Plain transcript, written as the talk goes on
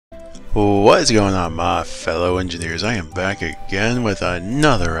What is going on, my fellow engineers? I am back again with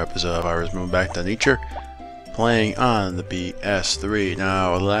another episode of Ours Moving Back to Nature, playing on the PS3.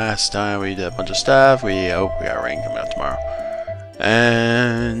 Now, last time we did a bunch of stuff. We got rain coming up tomorrow,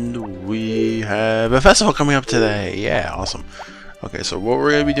 and we have a festival coming up today. Yeah, awesome. Okay, so what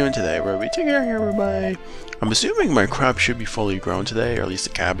we're gonna be doing today? We're gonna be taking care of everybody. I'm assuming my crop should be fully grown today, or at least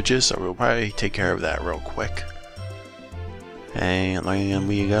the cabbages. So we'll probably take care of that real quick. And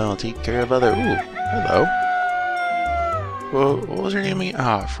we gonna take care of other. Ooh, hello. Well, what was her name again?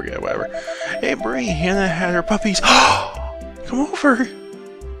 Oh, I forget. Whatever. Hey, Brie, Hannah had her puppies. Come over.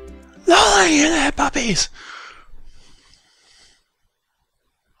 Lola, Hannah had puppies.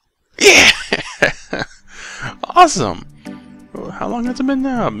 Yeah. Awesome. How long has it been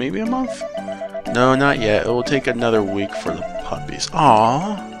now? Maybe a month? No, not yet. It will take another week for the puppies.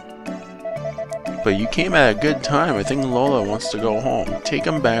 Aww. But you came at a good time. I think Lola wants to go home. Take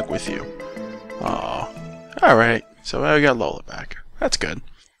him back with you. Aww. Alright, so I got Lola back. That's good.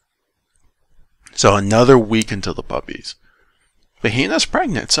 So another week until the puppies. But Hannah's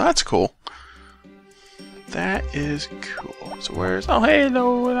pregnant, so that's cool. That is cool. So where's... Oh, hey,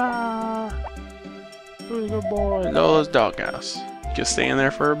 Lola! Who's a good boy? Lola's doghouse. Just staying there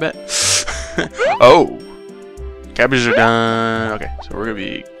for a bit. Oh! Cabbages are done. Okay, so we're gonna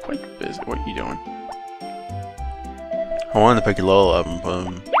be quite busy. What are you doing? I wanted to pick Lola up and put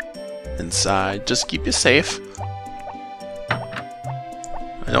him inside. Just keep you safe.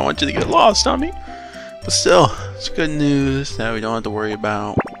 I don't want you to get lost on me. But still, it's good news that we don't have to worry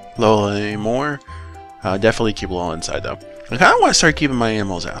about Lola anymore. Definitely keep Lola inside though. I kind of want to start keeping my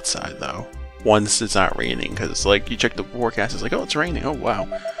animals outside though. Once it's not raining, because it's like you check the forecast, it's like, oh, it's raining. Oh wow.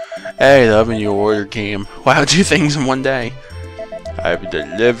 Hey, the oven you ordered came. Wow, 2 things in one day. I've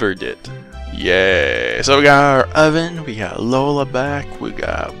delivered it. Yay! So we got our oven, we got Lola back, we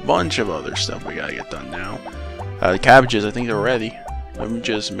got a bunch of other stuff we gotta get done now. The cabbages, I think they're ready. Let me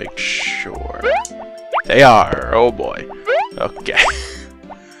just make sure. They are. Oh boy. Okay.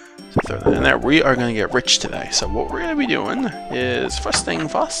 So throw that in there. We are gonna get rich today. So what we're gonna be doing is first thing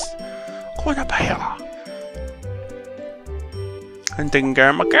first. Quarter bear. I'm taking care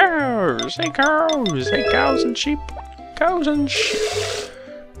of my cows. Hey cows. Hey cows and sheep. Cows and sheep.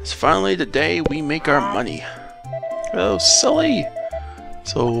 It's finally the day we make our money. Oh, silly.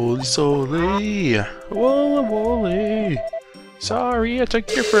 Silly. Woolly woolly. Sorry, I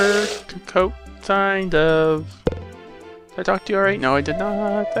took your fur coat, kind of. Did I talk to you alright? No, I did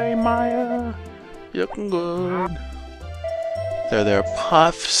not. Hey, Maya. You're looking good. There,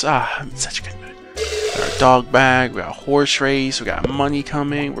 Puffs. Ah, I'm in such a good mood. Our dog bag, we got a horse race, we got money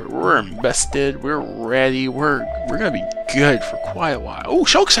coming, we're invested, we're ready, we're gonna be good for quite a while. Oh,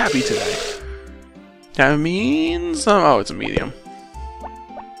 Shulk's happy today. That means oh, it's a medium.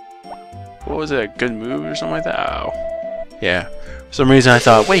 What was it, a good mood or something like that? Oh. Yeah. For some reason I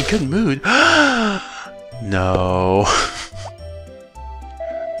thought, wait, good mood? No.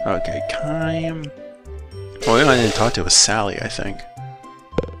 Okay, time. Well, the only one I didn't talk to was Sally, I think.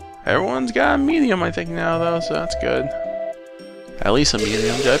 Everyone's got a medium, I think, now, though, so that's good. At least a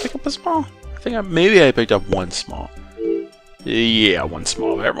medium. Did I pick up a small? I think maybe I picked up one small. Yeah, one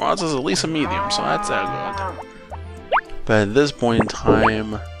small. But everyone else is at least a medium, so that's good. But at this point in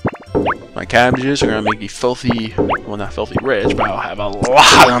time, my cabbages are going to make me filthy, well, not filthy rich, but I'll have a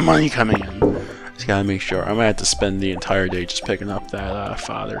lot of money coming in. Just got to make sure. I'm going to have to spend the entire day just picking up that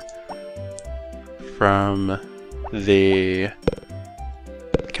fodder from the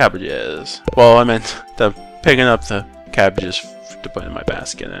cabbages. Well, I meant picking up the cabbages to put in my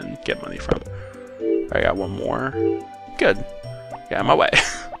basket and get money from. I got one more. Good. Got in my way.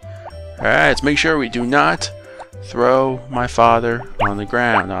 Alright, let's make sure we do not throw my father on the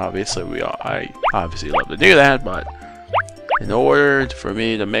ground. Obviously, I obviously love to do that, but in order for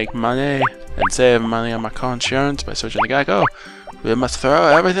me to make money and save money on my car insurance by switching to Geico, we must throw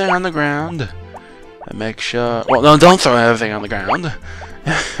everything on the ground and make sure. Well, no, don't throw everything on the ground.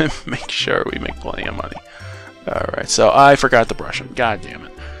 Make sure we make plenty of money. Alright, so I forgot to brush him. God damn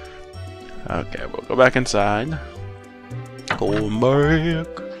it. Okay, we'll go back inside. Going back.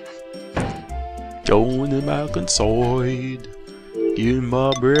 Going back inside. Get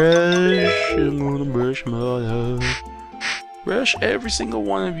my brush. I'm gonna brush my hair. Brush every single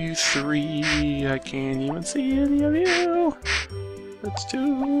one of you 3. I can't even see any of you. That's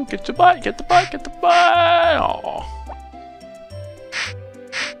 2. Get the butt. Get the butt. Get the butt. Aww.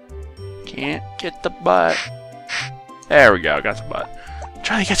 Can't get the butt. There we go, got the butt. I'm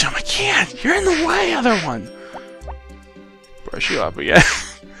trying to get you him, I can't! You're in the way, other one! Brush you up again.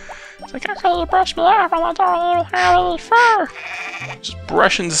 It's like, I could brush me off on my fur. Just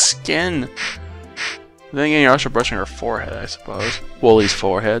brushing the skin. Then again, you're also brushing her forehead, I suppose. Woolie's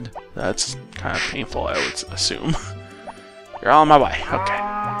forehead. That's kind of painful, I would assume. You're all on my way. Okay.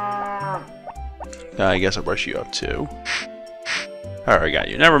 I guess I'll brush you up too. Alright, got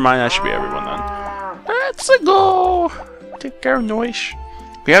you. Never mind, that should be everyone then. Let's go! Take care of Noish.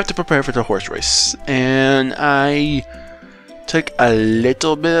 We have to prepare for the horse race. And I took a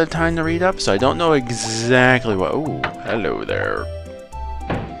little bit of time to read up, so I don't know exactly what... Ooh, hello there,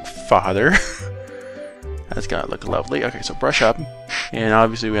 father. That's gotta look lovely. Okay, so brush up. And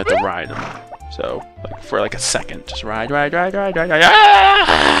obviously we have to ride him. So, like, for like a second. Just ride. Ah!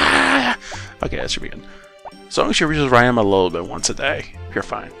 Okay, that should be good. As long as you just ride him a little bit once a day, you're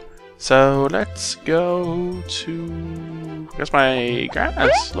fine. So, let's go to... I guess my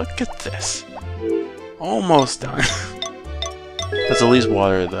grass. Look at this. Almost done. Let's at least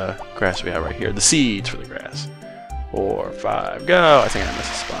water the grass we have right here. The seeds for the grass. 4, 5, go! I think I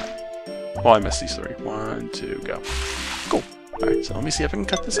missed a spot. Well, I missed these 3. 1, 2, go. Cool. Alright, so let me see if I can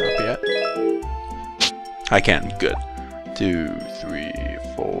cut this up yet. I can. Good. 2, 3,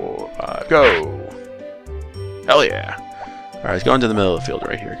 4, 5, go! Hell yeah! Alright, let's go into the middle of the field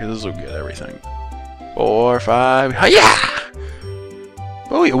right here, because this will get everything. 4, 5, yeah!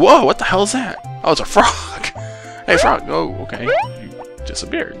 Oh, whoa, what the hell is that? Oh, it's a frog! Hey, frog! Oh, okay. You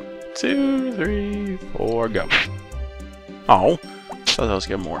disappeared. 2, 3, 4, go. Oh, so let's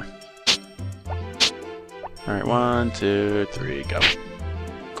get more. Alright, 1, 2, 3, go.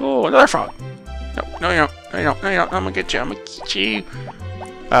 Cool, another frog! No, you don't. I'm gonna get you.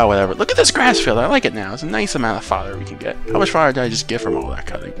 Oh, whatever. Look at this grass field. I like it now. It's a nice amount of fodder we can get. How much fodder did I just get from all that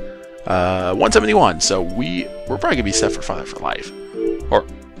cutting? 171. So we're probably gonna be set for fodder for life. Or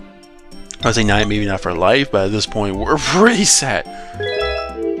I would say maybe not for life, but at this point we're pretty set.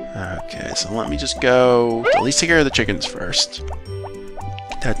 Okay, so let me just go at least take care of the chickens first.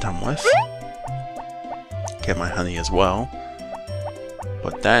 Get that done with. Get my honey as well.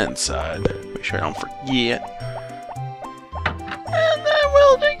 Put that inside. Make sure I don't forget. And then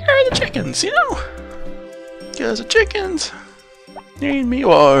we'll take care of the chickens, you know? Because the chickens need me.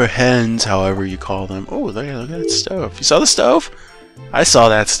 Or hens, however you call them. Oh, look at that stove. You saw the stove? I saw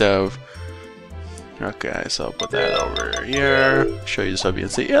that stove. Okay, so I'll put that over here. Show you the stove you can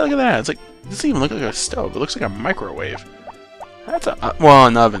see. Yeah, look at that. It's like, it doesn't even look like a stove. It looks like a microwave. That's a, well,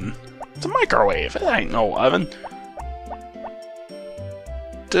 an oven. It's a microwave. It ain't no oven.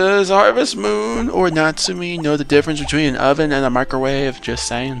 Does Harvest Moon or Natsumi know the difference between an oven and a microwave? Just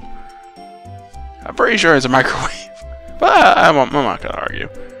saying. I'm pretty sure it's a microwave. But I'm not gonna argue.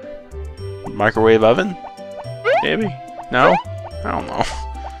 Microwave oven? Maybe? No? I don't know.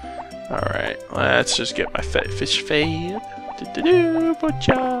 Alright, let's just get my fish fed.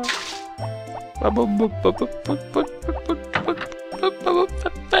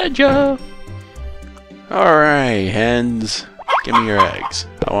 Butcha. Alright, hens. Give me your eggs.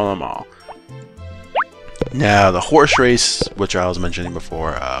 I want them all. Now, the horse race, which I was mentioning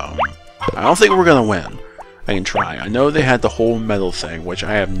before, I don't think we're gonna win. I can try. I know they had the whole medal thing, which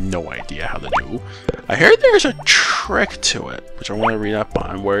I have no idea how to do. I heard there's a trick to it, which I want to read up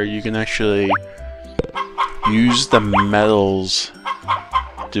on, where you can actually use the medals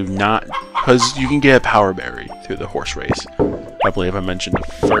to not... Because you can get a power berry through the horse race. I believe I mentioned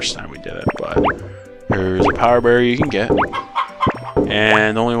the first time we did it, but there's a power berry you can get.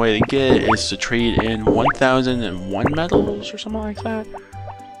 And the only way to get it is to trade in 1,001 medals or something like that.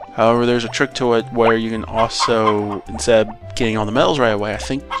 However, there's a trick to it where you can also, instead of getting all the medals right away, I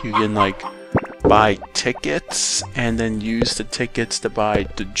think you can like buy tickets and then use the tickets to buy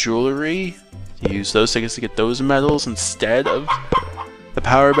the jewelry. You use those tickets to get those medals instead of the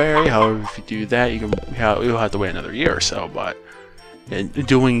power berry. However, if you do that, you'll have to wait another year or so. But in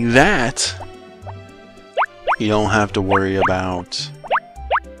doing that, you don't have to worry about,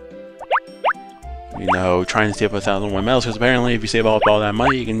 you know, trying to save 1,001 medals, because apparently if you save up all that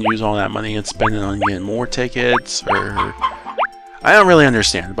money, you can use all that money and spend it on getting more tickets, or... I don't really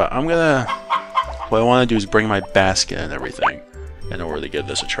understand, but I'm gonna... What I want to do is bring my basket and everything in order to give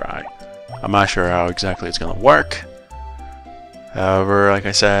this a try. I'm not sure how exactly it's gonna work. However, like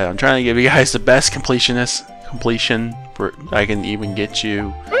I said, I'm trying to give you guys the best completion I can even get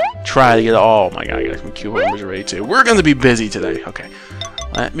you. Try to get it all. Oh my god, I got some cute numbers ready too. We're gonna be busy today. Okay.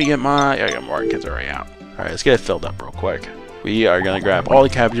 Let me get my... I got more kids already out. Alright, let's get it filled up real quick. We are gonna grab all the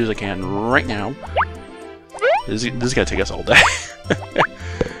cabbages I can right now. This is gonna take us all day.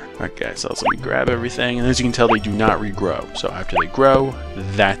 Okay, so let me grab everything. And as you can tell, they do not regrow. So after they grow,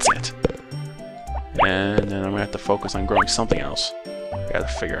 that's it. And then I'm gonna have to focus on growing something else. Gotta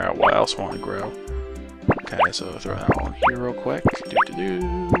figure out what else I want to grow. Okay, so throw that all in here real quick.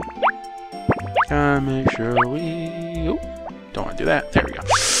 Gotta make sure we... Oop, don't want to do that. There we go.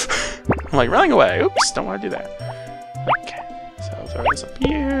 I'm like running away. Oops, don't want to do that. Okay, so throw this up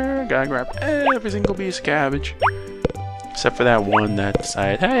here. Gotta grab every single piece of cabbage. Except for that one that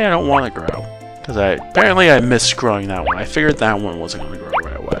decided, hey, I don't want to grow. Because apparently I missed growing that one. I figured that one wasn't going to grow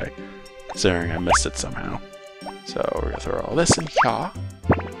right away. Considering I missed it somehow. So we're going to throw all this in here.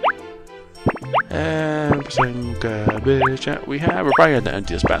 Every single cabbage that we have. We're probably going to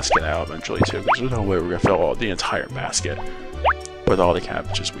empty this basket out eventually too. Because there's no way we're going to fill the entire basket with all the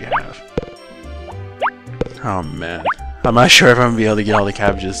cabbages we have. Oh man. I'm not sure if I'm going to be able to get all the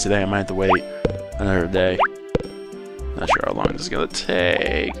cabbages today. I might have to wait another day. Not sure how long this is gonna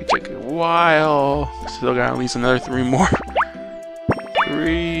take. It took a while. Still got at least another 3 more.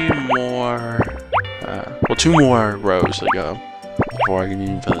 3 more. Well, 2 more rows to go before I can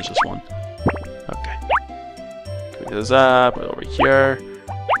even finish this one. Okay. Pick this up, put it over here.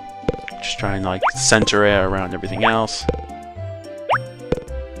 Just trying to like center it around everything else.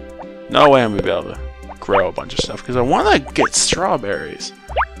 No way I'm gonna be able to grow a bunch of stuff because I want to get strawberries.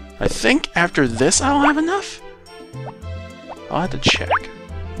 I think after this I'll have enough. I'll have to check.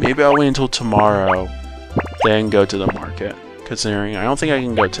 Maybe I'll wait until tomorrow, then go to the market. Considering I don't think I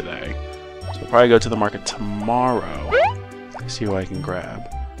can go today. So I'll probably go to the market tomorrow. See what I can grab.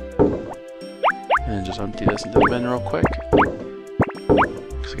 And just empty this into the bin real quick.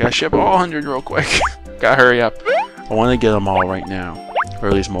 Because I gotta ship all 100 real quick. Gotta hurry up. I want to get them all right now. Or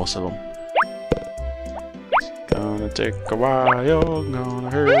at least most of them. It's gonna take a while,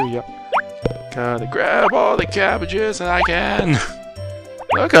 gonna hurry up. Gotta grab all the cabbages that I can.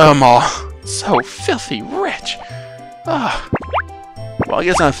 Look at them all. So filthy rich. Ah. Well, I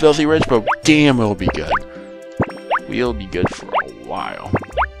guess not filthy rich, but damn, it'll be good. We'll be good for a while.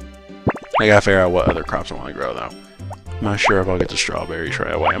 I gotta figure out what other crops I want to grow, though. I'm not sure if I'll get the strawberries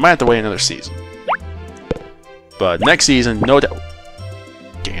right away. I might have to wait another season. But next season, no doubt.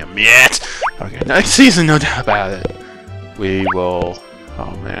 Damn it. Okay, next season, no doubt about it. We will...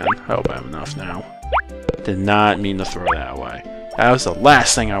 Oh man, I hope I have enough now. Did not mean to throw that away. That was the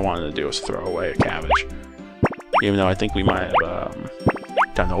last thing I wanted to do, was throw away a cabbage. Even though I think we might have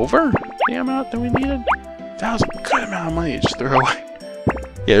done over the amount that we needed. That was a good amount of money to just throw away.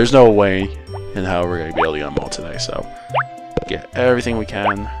 Yeah, there's no way in how we're going to be able to get them all today, so get everything we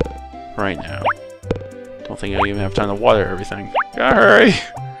can right now. Don't think I even have time to water everything. Gotta hurry!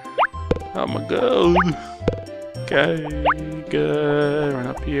 Oh my god. Okay, good. Run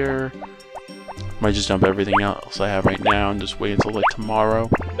up here. Might just dump everything else I have right now and just wait until like tomorrow.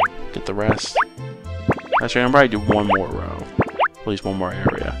 Get the rest. Actually, I'm probably do 1 more row. At least 1 more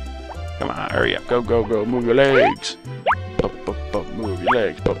area. Come on, hurry up. Go, go, go. Move your legs. Up, up, up. Move your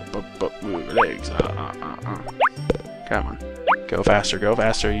legs. Up, up, up. Move your legs. Come on. Go faster,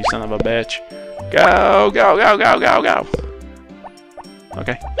 you son of a bitch. Go, go, go, go, go, go.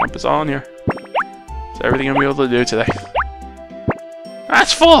 Okay, dump this all in here. That's everything I'm able to do today.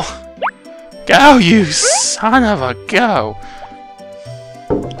 That's full! Go, you son of a go!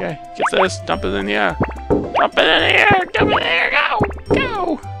 Okay, get this, dump it in the air. Dump it in the air, dump it in the air, go!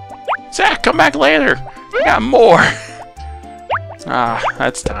 Go! Zach, come back later! I got more! Ah,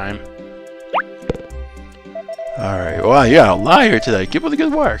 that's time. Alright, well, yeah, a liar today. Keep up the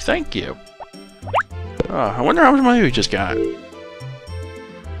good work, thank you. Oh, I wonder how much money we just got.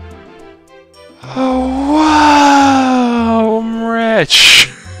 Oh, wow! I'm rich!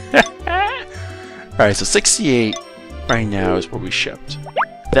 Alright, so 68 right now is what we shipped.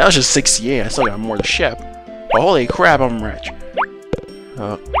 That was just 68, I still got more to ship. But holy crap, I'm rich.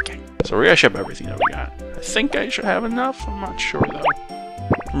 Okay, so we're gonna ship everything that we got. I think I should have enough, I'm not sure though.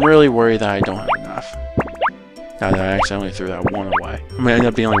 I'm really worried that I don't have enough. Now that I accidentally threw that one away. I'm gonna end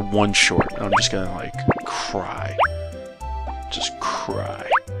up being like 1 short, and I'm just gonna like cry. Just cry.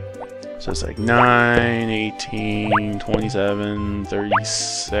 So it's like 9, 18, 27,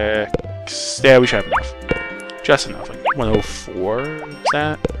 36... Yeah, we should have enough. Just enough. Like 104, is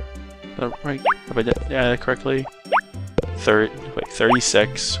that right? Have I done that correctly?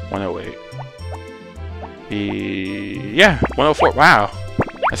 36, 108. Yeah, 104. Wow.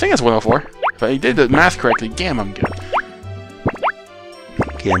 I think it's 104. If I did the math correctly, damn, I'm good.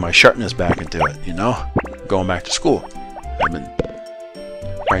 Getting my sharpness back into it, you know? Going back to school. I've been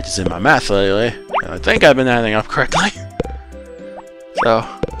practicing my math lately, and I think I've been adding up correctly. So,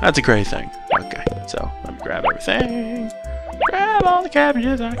 that's a great thing. Okay, so let me grab everything. Grab all the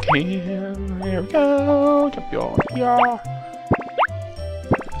cabbages I can. Here we go. Dump you all in here.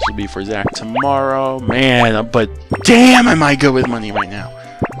 This will be for Zach tomorrow. Man, but damn, am I good with money right now.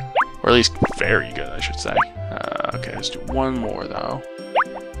 Or at least very good, I should say. Okay, let's do one more, though.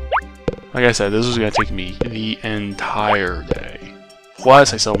 Like I said, this is going to take me the entire day.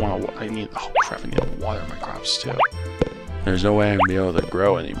 Plus, I still want to... oh, crap, I need to water my crops, too. There's no way I'm going to be able to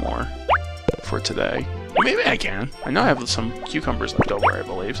grow anymore for today. Well, maybe I can. I know I have some cucumbers left over, I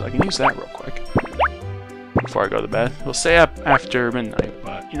believe, so I can use that real quick before I go to bed. We'll stay up after midnight,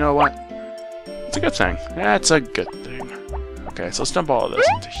 but you know what? It's a good thing. That's a good thing. Okay, so let's dump all of this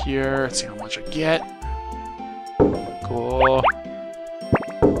into here. Let's see how much I get. Cool.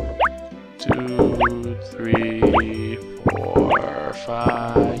 2, 3, 4,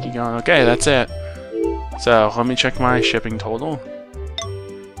 5. Keep going. Okay, that's it. So let me check my shipping total.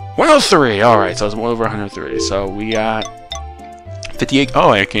 103. All right, so it's over 103. So we got 58.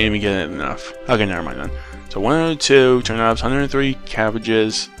 Oh, I can't even get enough. Okay, never mind then. So 102 turnips, 103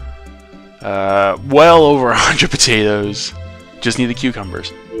 cabbages, well over 100 potatoes. Just need the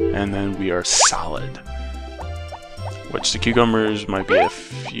cucumbers, and then we are solid. Which the cucumbers might be a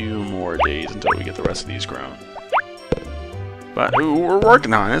few more days until we get the rest of these grown. But we're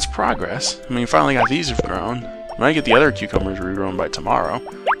working on it. It's progress. I mean, finally got these grown. Might get the other cucumbers regrown by tomorrow,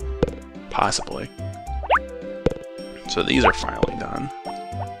 possibly. So these are finally done.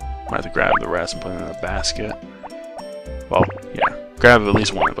 Might have to grab the rest and put it in a basket. Well, yeah. Grab at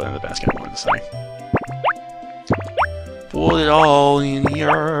least one and put it in the basket, I wanted to say. Put it all in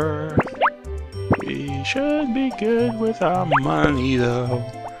here. We should be good with our money, though.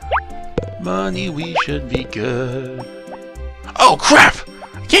 Money, we should be good. Oh, crap!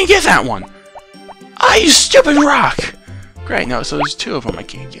 I can't get that one! Ah, you stupid rock! Great, no, so there's 2 of them I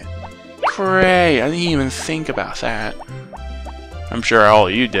can't get. Great, I didn't even think about that. I'm sure all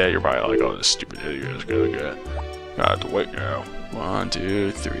of you did. You're probably like, oh, this stupid idiot is gonna get. Gotta have to wait now. 1,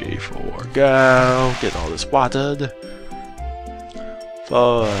 2, 3, 4, go. Get all this watered.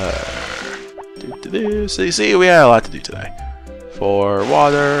 4. So you see, we had a lot to do today. 4,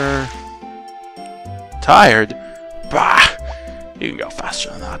 water. Tired? Bah! You can go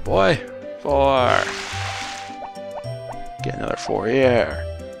faster than that, boy. 4. Get another 4 here.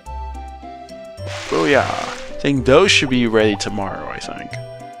 Booyah. I think those should be ready tomorrow, I think.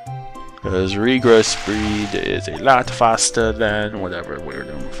 Because regrowth speed is a lot faster than whatever we were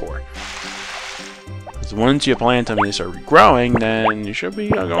doing before. Because once you plant them and they start regrowing, then you should be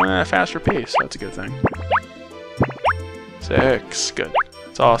going at a faster pace. That's a good thing. 6, good.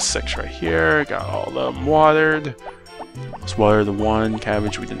 It's all 6 right here. Got all of them watered. Let's water the 1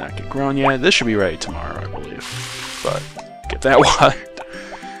 cabbage we did not get grown yet. This should be ready tomorrow, I believe. But get that watered.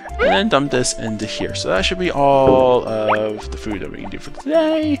 And then dump this into here. So that should be all of the food that we can do for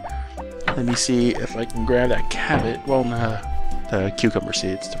today. Let me see if I can grab that cabbage. Well, the cucumber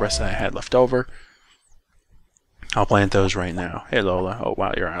seeds. The rest that I had left over. I'll plant those right now. Hey, Lola. Oh,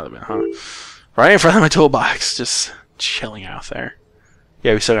 wow, you're out of it, huh? Right in front of my toolbox. Just chilling out there.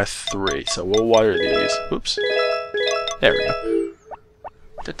 Yeah, we still got 3. So we'll water these. Oops. There we go.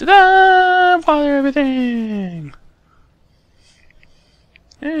 Da-da-da! Water everything!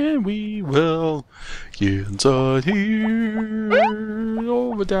 And we will get inside here,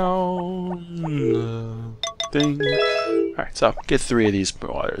 over down the thing. Alright, so get 3 of these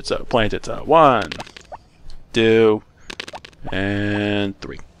watered. So plant it. 1, 2, and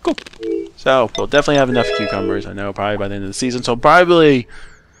 3. Cool. So we'll definitely have enough cucumbers. I know probably by the end of the season. So probably,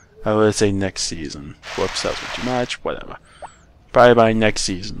 I would say next season. Whoops, that was too much. Whatever. Probably by next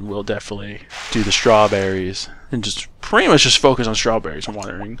season, we'll definitely do the strawberries and just pretty much just focus on strawberries and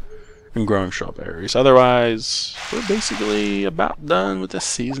watering and growing strawberries. Otherwise, we're basically about done with this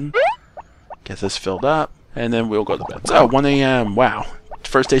season. Get this filled up, and then we'll go to bed. So, 1 a.m. Wow.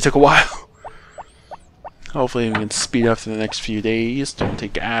 First day took a while. Hopefully we can speed up for the next few days. Don't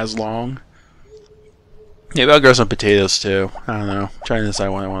take as long. Maybe I'll grow some potatoes too. I don't know. I'm trying to decide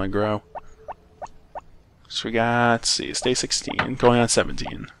what I want to grow. So we got, let's see, it's day 16, going on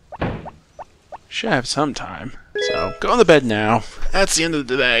 17. Should have some time. So, go to bed now. That's the end of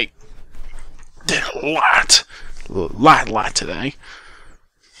the day. Did a lot. A lot today.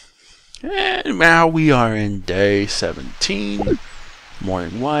 And now we are in day 17.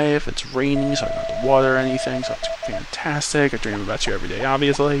 Morning wife. It's raining, so I don't have to water anything, so it's fantastic. I dream about you every day,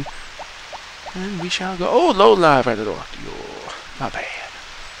 obviously. And we shall go. Oh, low live at the door. Oh, my bad.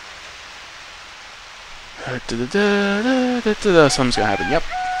 Something's gonna happen. Yep.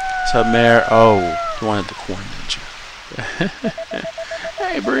 Submare. Oh, you wanted the corn, didn't you?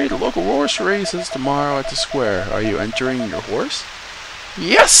 Hey, Bree, the local horse race is tomorrow at the square. Are you entering your horse?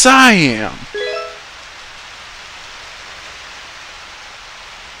 Yes, I am.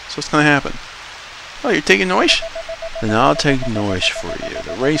 So what's gonna happen? Oh, you're taking noise? Then I'll take noise for you.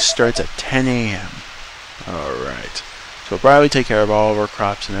 The race starts at 10 a.m. Alright. So we'll probably take care of all of our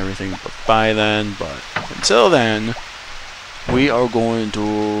crops and everything by then, but until then, we are going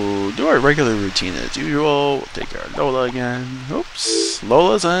to do our regular routine as usual. We'll take care of Lola again. Oops.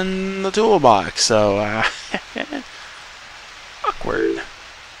 Lola's in the toolbox, so, awkward.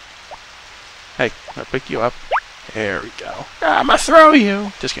 Hey, I'll pick you up. There we go. I'm gonna throw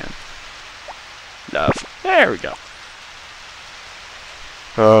you. Just kidding. Love. There we go.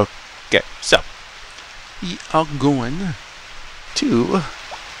 Okay, so we are going to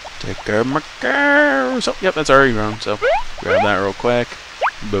take care of my cows. Oh, yep, that's already grown. So grab that real quick.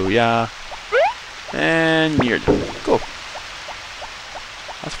 Booyah. And you're done. Cool.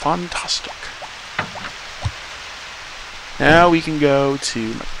 That's fantastic. Now we can go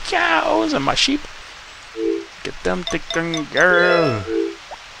to my cows and my sheep. Get them taken care of.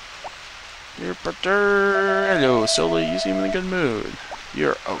 Hello, Solo, you seem in a good mood.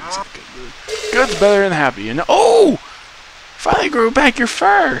 You're always in a good mood. Good's better than happy, you know. Oh! Finally grew back your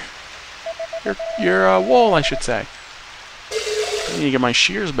fur! Your wool, I should say. I need to get my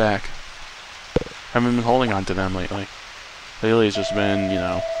shears back. I haven't been holding on to them lately. Lately it's just been, you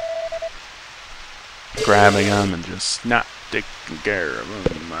know, grabbing them and just not taking care of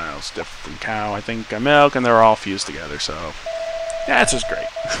them. I'll stiff from cow, I think, milk, and they're all fused together, so that's just great.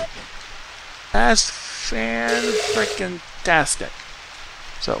 That's fan-freaking-tastic.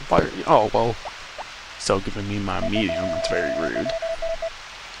 So, why are you... Oh, well... Still giving me my medium. That's very rude.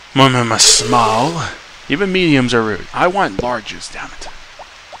 My small. Even mediums are rude. I want larges, damn it.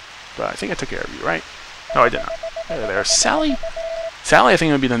 But I think I took care of you, right? No, I did not. There. Sally? Sally, I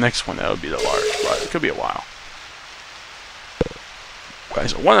think, would be the next one. That would be the large, but it could be a while. Okay,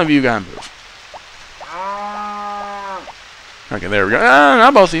 so one of you gotta move. Okay, there we go.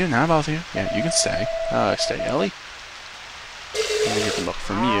 Not both of you. Not both of you. Yeah, you can stay. Stay, Ellie. Let me get the milk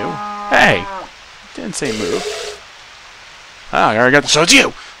from you. Hey! Didn't say move. Ah, I already got the... So it's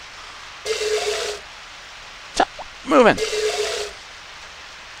you! Stop moving!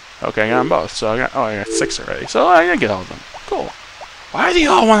 Okay, I got them both. So I got 6 already. So I gotta get all of them. Cool. Why do you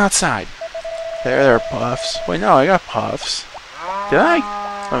all want outside? There are puffs. Wait, no, I got puffs. Did I?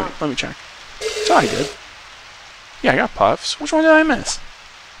 Let me check. So I did. Yeah, I got puffs. Which one did I miss?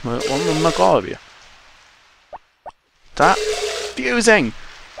 I'm gonna milk all of you. Stop fusing!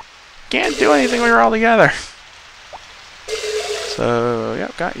 Can't do anything when you're all together. So,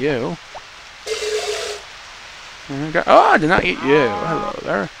 yep, got you. Oh, I did not get you. Hello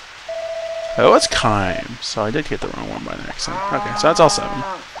there. Oh, it's Kime. So I did get the wrong one by accident. Okay, so that's all 7.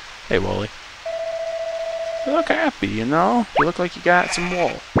 Hey, Wooly. You look happy, you know? You look like you got some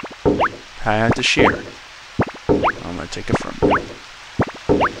wool. I had to share. I'm gonna take it from you.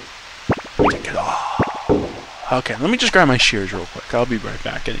 Take it all. Okay, let me just grab my shears real quick. I'll be right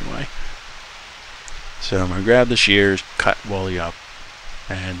back anyway. So I'm gonna grab the shears, cut Wooly up,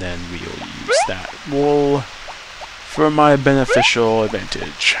 and then we'll use that wool for my beneficial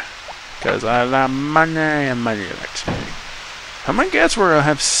advantage. Because I like money and money likes me. How many guess we'll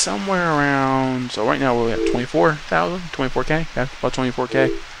have somewhere around... So right now we'll have 24,000? 24k? Yeah, about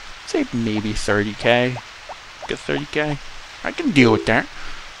 24k. Say maybe 30k. Get 30k. I can deal with that.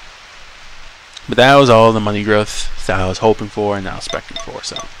 But that was all the money growth that I was hoping for and now expecting for.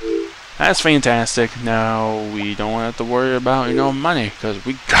 So that's fantastic. Now we don't have to worry about, you know, money. Because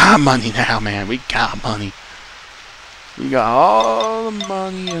we got money now, man. We got money. We got all the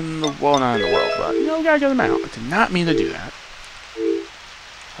money in the... Well, not in the world, but, you know, we gotta get them out. I did not mean to do that.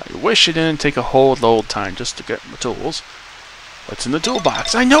 I wish it didn't take a whole load time just to get my tools. What's in the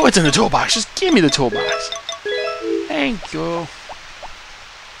toolbox? I know it's in the toolbox. Just give me the toolbox. Thank you.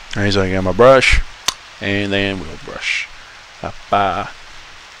 Alright, so I got my brush. And then we'll brush up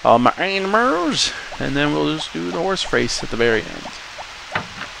all my animals. And then we'll just do the horse race at the very end.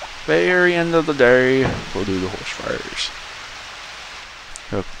 Very end of the day, we'll do the horse fires.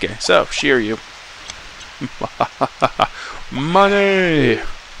 Okay, so, shear you. Money!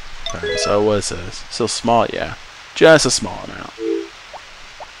 Alright, so what's this? Still small? Yeah. Just a small amount.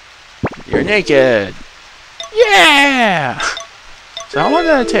 You're naked! Yeah! So how long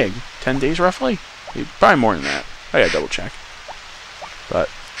did that take? 10 days roughly? Probably more than that. I gotta double check. But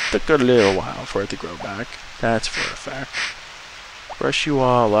it took a little while for it to grow back. That's for a fact. Brush you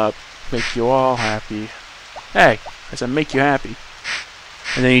all up. Make you all happy. Hey! I said make you happy.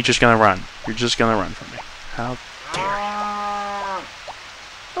 And then you're just gonna run. You're just gonna run from me. How dare you?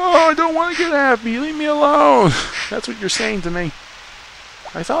 Oh, I don't want to get happy. Leave me alone. That's what you're saying to me.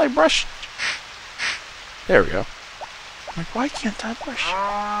 I thought I brushed. There we go. I'm like, why can't I brush you?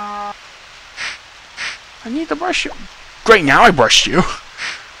 I need to brush you. Great, now I brushed you.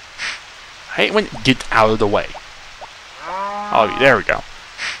 I hate when... Get out of the way. Oh, there we go.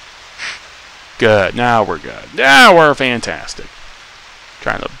 Good, now we're good. Now we're fantastic.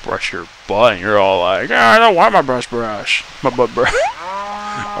 Trying to brush your butt, and you're all like, oh, I don't want my brush. My butt brush.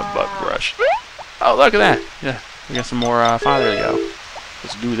 My butt brush. Oh, look at that. Yeah, we got some more father to go.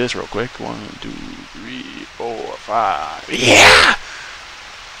 Let's do this real quick. 1, 2, 3, 4, 5. Yeah!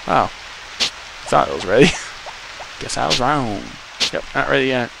 Wow. Thought it was ready. Guess I was wrong. Yep, not ready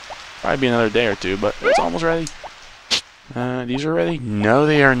yet. Probably be another day or two, but it's almost ready. These are ready? No,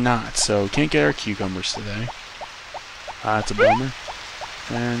 they are not. So, can't get our cucumbers today. That's a bummer.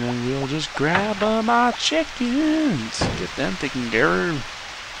 And then we'll just grab our chickens. Get them taken care of.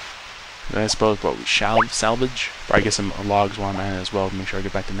 I suppose what we shall salvage. Probably get some logs while I'm at it as well. Make sure I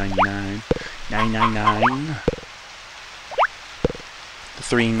get back to 99. 999. The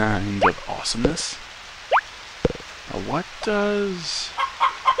 3 9s of awesomeness. What does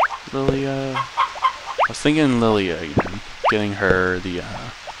Lilia? I was thinking Lilia again. Getting her the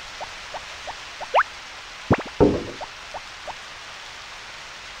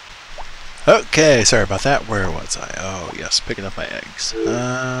Okay, sorry about that. Where was I? Oh, yes, picking up my eggs.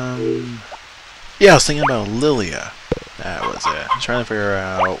 Yeah, I was thinking about Lilia. That was it. I was trying to figure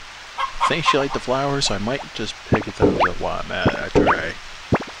out... I think she liked the flowers, so I might just pick it up while I'm at it after I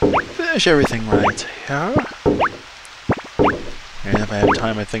finish everything right here. And if I have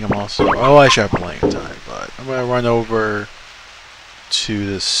time, I think I'm also... Oh, I should have plenty of time, but I'm going to run over to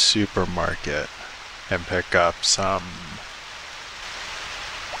the supermarket and pick up some...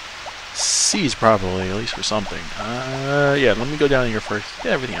 seeds, probably, at least for something. Yeah, let me go down here first.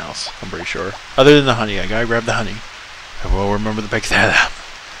 Get everything else, I'm pretty sure. Other than the honey, I gotta grab the honey. I will remember to pick that up.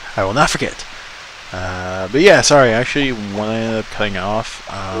 I will not forget. But yeah, sorry, actually, when I ended up cutting off,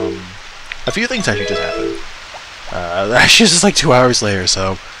 a few things actually just happened. Actually, this is like 2 hours later,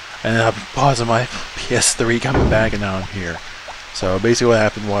 so I ended up pausing my PS3, coming back, and now I'm here. So basically what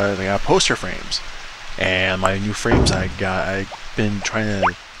happened was I got poster frames. And my new frames I've been trying to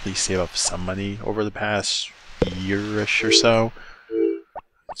at least save up some money over the past year-ish or so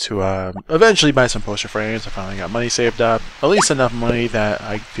to eventually buy some poster frames. I finally got money saved up, at least enough money that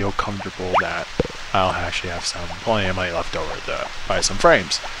I feel comfortable that I'll actually have plenty of money left over to buy some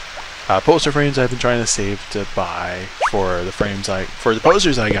frames. Poster frames I've been trying to save to buy for the frames for the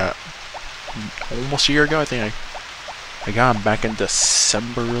posters I got almost a year ago. I think I got them back in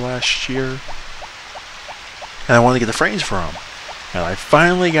December last year, and I wanted to get the frames for them. And I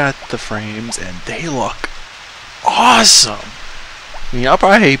finally got the frames, and they look awesome! I mean, I'll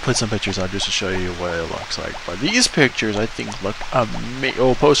probably put some pictures up just to show you what it looks like. But these pictures, I think, look amazing.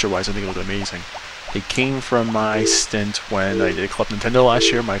 Oh, poster-wise, I think it look amazing. They came from my stint when I did Club Nintendo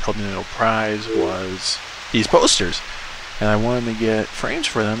last year. My Club Nintendo prize was these posters. And I wanted to get frames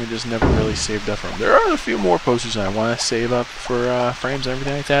for them and just never really saved up for them. There are a few more posters that I want to save up for frames and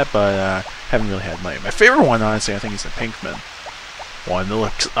everything like that, but haven't really had money. My favorite one, honestly, I think is the Pinkman one. That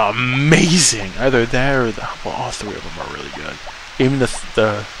looks amazing. Either that or well, all three of them are really good. Even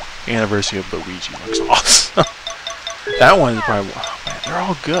the anniversary of Luigi looks awesome. That one is probably, oh man, they're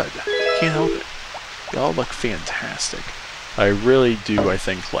all good. Can't help it. They all look fantastic. I really do, I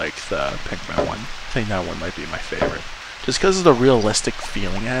think, like the Pinkman one. I think that one might be my favorite. Just because of the realistic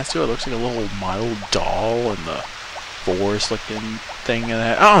feeling it has to it. It looks like a little model doll and the forest looking thing in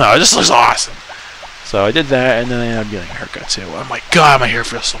it. I don't know, it just looks awesome. So I did that, and then I ended up getting a haircut too. Oh my god, my hair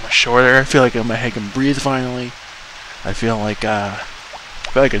feels so much shorter. I feel like my head can breathe finally. I feel like a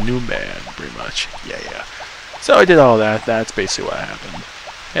new man, pretty much. Yeah. So I did all that. That's basically what happened.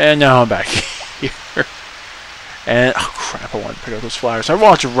 And now I'm back here. And oh crap, I want to pick up those flowers. I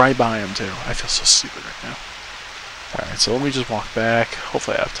walked right by them too. I feel so stupid right now. Alright, so let me just walk back.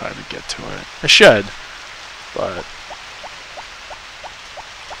 Hopefully I have time to get to it. I should, but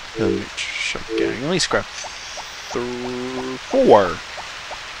let me check again. Let me scrap four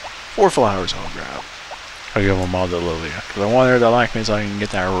flowers I'll grab. I'll give them all to Lilia, because I want her to like me so I can get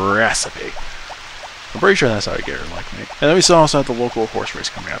that recipe. I'm pretty sure that's how I get her to like me. And then we still also have the local horse race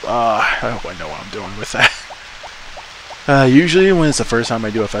coming up. I hope I know what I'm doing with that. Usually when it's the first time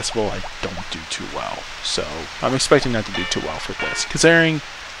I do a festival, I don't do too well. So I'm expecting not to do too well for this, considering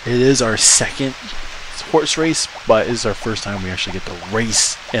it is our second horse race, but it is our first time we actually get to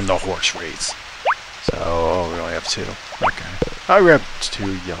race in the horse race. So we only have 2. Okay. I'll grab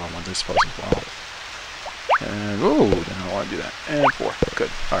 2 yellow ones, I suppose, as well. And, ooh, then I don't want to do that. And 4. Good.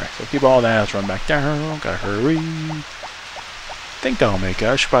 Alright, so keep all that. Let's run back down. Gotta hurry. I think that'll make it.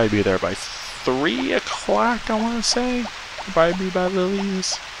 I should probably be there by 3 o'clock, I want to say. It'll probably be by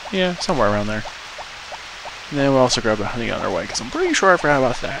Lily's. Yeah, somewhere around there. And then we'll also grab the honey on our way, because I'm pretty sure I forgot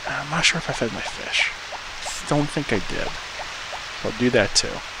about that. I'm not sure if I fed my fish. Don't think I did. So I'll do that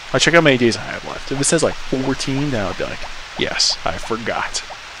too. I'll check how many days I have left. If it says like 14, then I'll be like, yes, I forgot.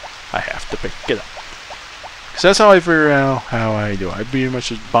 I have to pick it up. Because that's how I figure out how I do it. I pretty much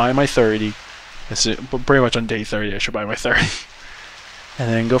just buy my 30. Pretty much on day 30, I should buy my 30. And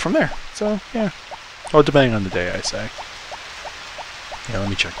then go from there. So, yeah. Oh, depending on the day, I say. Yeah, let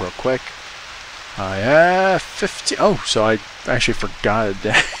me check real quick. I have 50. Oh, so I actually forgot a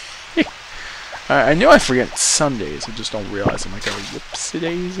day. I knew I forget Sundays. I just don't realize I'm like, oh, whoopsie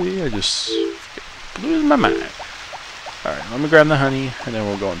daisy. I just blew my mind. Alright, let me grab the honey, and then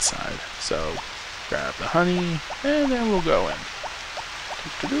we'll go inside. So, grab the honey, and then we'll go in.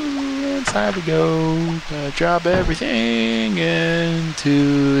 Inside we go. Drop everything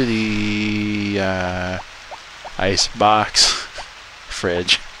into the ice box.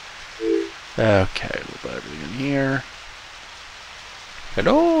 Fridge. Okay, we'll put everything in here.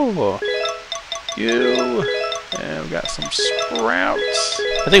 Hello! You! And we got some sprouts.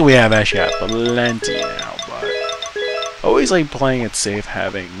 I think we have actually got plenty now, but I always like playing it safe,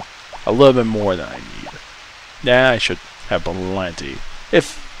 having a little bit more than I need. Yeah, I should have plenty.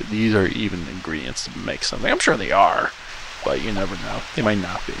 If these are even ingredients to make something. I'm sure they are, but you never know. They might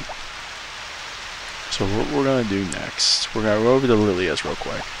not be. So what we're going to do next, we're going to go over to Lilia's real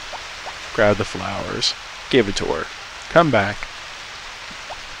quick. Grab the flowers. Give it to her. Come back.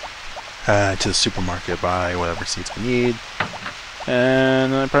 To the supermarket, buy whatever seeds I need.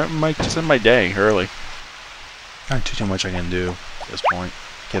 And I probably might just end my day early. Not too much I can do at this point.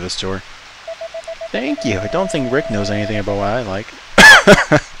 Give this to her. Thank you. I don't think Rick knows anything about what I like.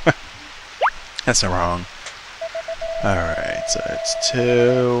 That's not wrong. Alright, so it's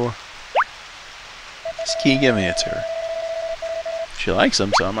 2. Just keep giving it to her. She likes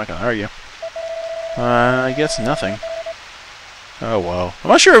them, so I'm not gonna argue. I guess nothing. Oh well. I'm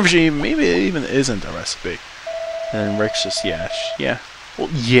not sure if she, maybe it even isn't a recipe. And Rick's just, yeah. Well,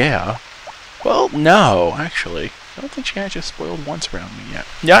 yeah. Well, no, actually. I don't think she actually spoiled once around me yet.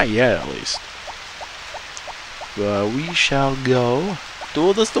 Not yet, at least. But we shall go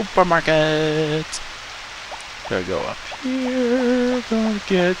to the supermarket. Gotta go up here. Gonna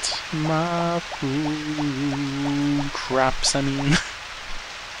get my food. Crops, I mean.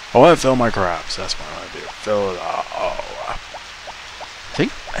 I want to fill my crops. That's what I want to do. Fill it all up. I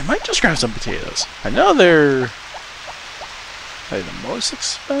think I might just grab some potatoes. I know they're the most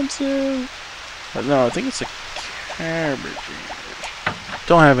expensive. But no, I think it's the cabbage.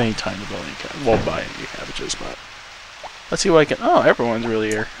 Don't have any time to buy any cabbages. Won't buy any cabbages, but let's see what I can. Oh, everyone's really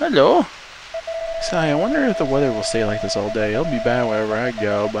here. Hello. So I wonder if the weather will stay like this all day. It'll be bad wherever I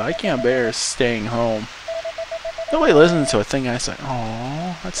go, but I can't bear staying home. Nobody listens to a thing I say.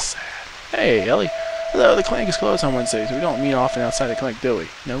 Oh, that's sad. Hey, Ellie. Hello, the clinic is closed on Wednesdays. We don't meet often outside the clinic, do we?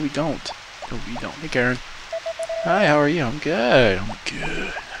 No, we don't. No, we don't. Hey, Karen. Hi, how are you? I'm good. I'm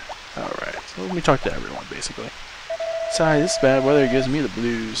good. Alright, so let me talk to everyone, basically. Sorry, this bad weather gives me the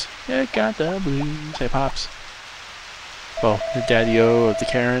blues. Yeah, got the blues. Hey, Pops. Well, the daddy-o of the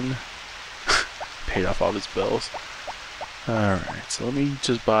Karen paid off all his bills. Alright, so let me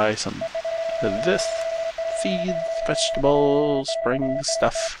just buy some of this. Seeds, vegetables, spring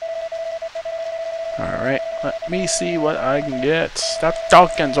stuff. Alright, let me see what I can get. Stop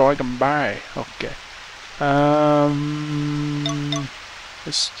talking so I can buy. Okay.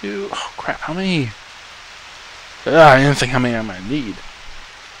 Let's do... Oh, crap, how many? I didn't think how many I might need.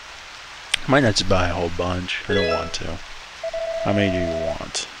 I might not just buy a whole bunch. I don't want to. How many do you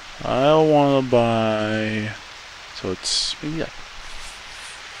want? I want to buy... So it's maybe like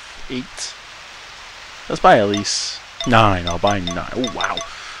 8. Let's buy at least 9. I'll buy 9. Oh, wow.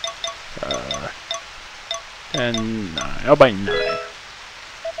 And 9. I'll buy 9.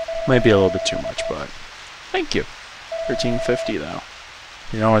 Might be a little bit too much, but thank you. $13.50 though.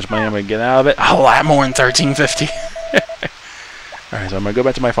 You know how much money I'm gonna get out of it? A lot more than $13.50. Alright, so I'm gonna go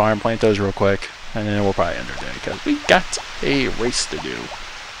back to my farm, plant those real quick, and then we'll probably end our day because we got a race to do.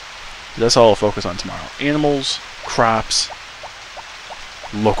 That's all I'll focus on tomorrow. Animals, crops,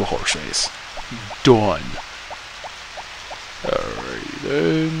 local horse race. Done. Alright,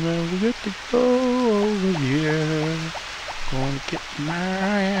 then we get to go over here. Gonna get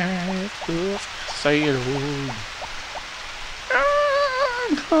my stuff settled.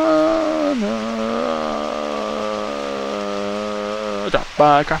 I'm gonna drop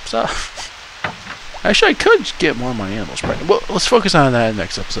my crops off. Actually, I could get more of my animals pregnant. Well, let's focus on that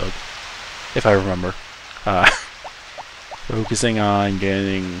next episode, if I remember. Focusing on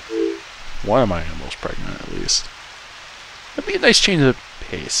getting one of my animals pregnant, at least. It'd be a nice change of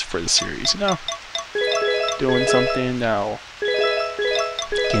pace for the series, you know? Doing something now.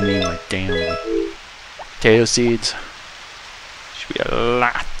 Give me my damn potato seeds. Should be a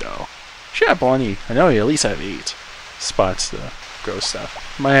lot, though. Should have plenty. I know you at least have 8 spots to grow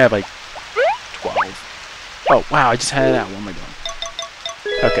stuff. Might have like 12. Oh, wow, I just had it out. What am I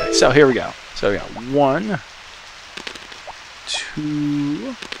doing? Okay, so here we go. So we got 1,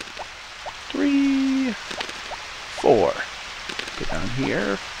 2, 3, 4. Get down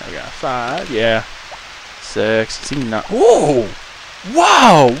here. I got 5. Yeah. 6. See, not. Whoa!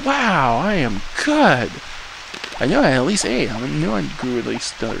 Wow! Wow! I am good. I know I had at least 8. I knew I grew at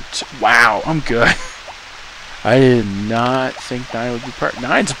least another 2. Wow! I'm good. I did not think 9 would be perfect.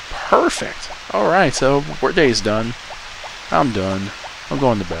 9's perfect. All right. So workday's done. I'm done. I'm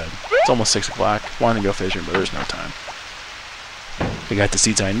going to bed. It's almost 6 o'clock. Wanted to go fishing, but there's no time. I got the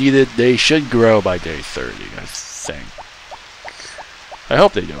seeds I needed. They should grow by day 30, I think. I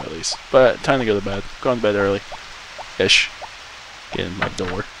hope they do at least. But time to go to bed. Going to bed early. Ish. Get in my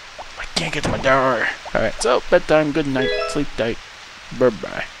door. I can't get to my door. Alright, so bedtime. Good night. Sleep tight.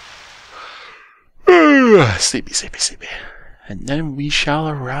 Bye-bye. Sleepy, sleepy, sleepy. And then we shall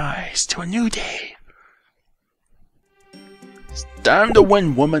arise to a new day. It's time to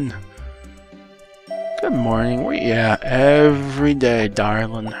win, woman. Good morning. Where you at? Every day,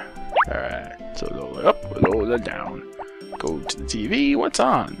 darling. Alright, so roll it up, roll it down. Go to the TV. What's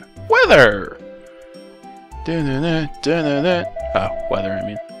on? Weather! Oh, weather, I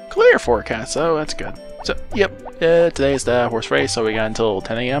mean. Clear forecast, so that's good. So, yep, today's the horse race, so we got until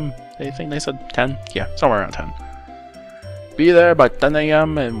 10 a.m. I think they said 10? Yeah, somewhere around 10. Be there by 10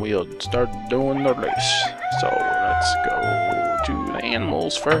 a.m. and we'll start doing the race. So, let's go to the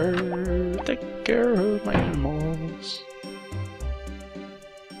animals first. Take care of my animals.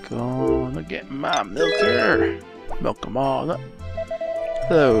 Gonna get my milker. Milk them all up.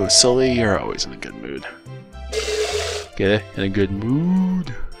 Hello, Sully. You're always in a good mood. Get it? In a good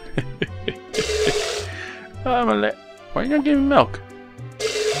mood. Why are you not giving me milk?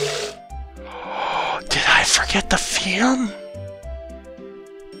 Did I forget to feed him?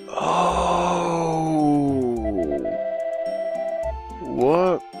 Oh.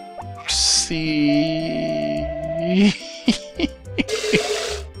 Whoopsie.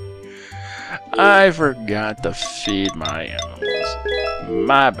 I forgot to feed my animals.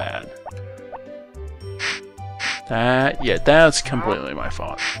 My bad. Yeah, that's completely my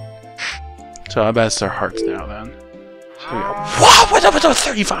fault. So I bet it's their hearts now then. So we go. Wow, what's up with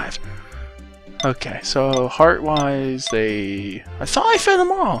 35? Okay, so heart-wise, I thought I fed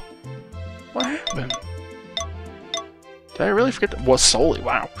them all. What happened? Did I really forget that? Well, solely,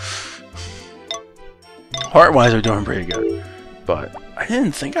 wow. Heart-wise, they're doing pretty good. But I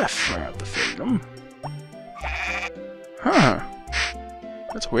didn't think I forgot to feed them. Huh.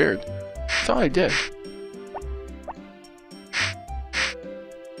 That's weird. I thought I did.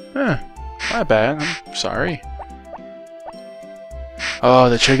 Huh. My bad. I'm sorry. Oh,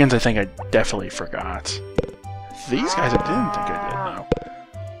 the chickens, I think I definitely forgot. These guys, I didn't think I did,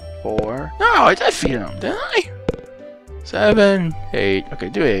 no. 4. No, I did feed them, didn't I? 7, 8. Okay,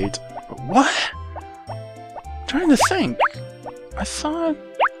 do 8. But what? I'm trying to think. I thought...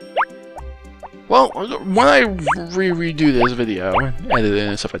 Well, when I redo this video and edit it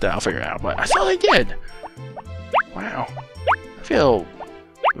and stuff like that, I'll figure it out. But I thought I did. Wow. I feel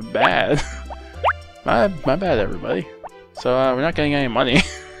bad. My bad, everybody. So, we're not getting any money.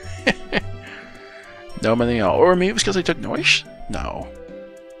 No money at all. Or maybe it was because I took noise? No.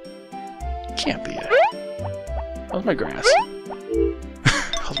 Can't be it. How's my grass?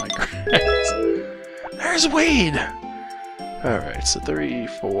 How's my grass? There's Wade! Alright, so 3,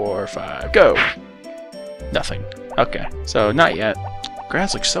 4, 5, go! Nothing. Okay, so not yet.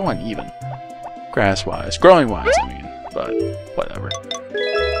 Grass looks so uneven. Grass-wise. Growing-wise, I mean. But, whatever.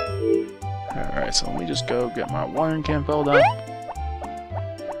 Alright, so let me just go get my watering can filled up.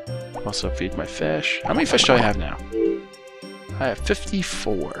 Also feed my fish. How many fish do I have now? I have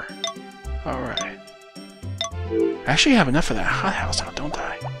 54. Alright. I actually have enough for that hothouse now, don't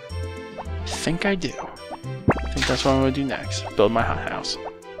I? I think I do. I think that's what I'm going to do next. Build my hothouse.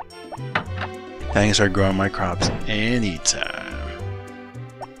 I can start growing my crops anytime.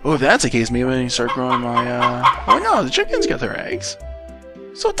 Oh, if that's the case, maybe I can start growing my, Oh no, the chickens got their eggs.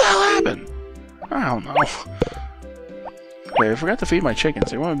 So what the hell happened? I don't know. Okay, I forgot to feed my chickens.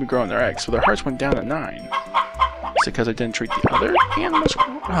 They want to be growing their eggs, so their hearts went down to 9. Is it because I didn't treat the other animals?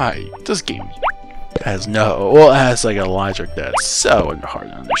 Right, this game has no... Well, it has like a logic that's so hard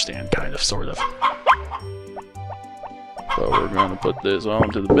to understand, kind of, sort of. So we're going to put this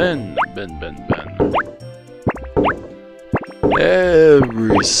onto the bin. Bin.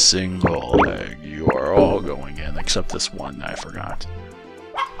 Every single egg, you are all going in, except this one I forgot.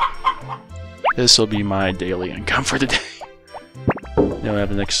 This will be my daily income for the day. Now I have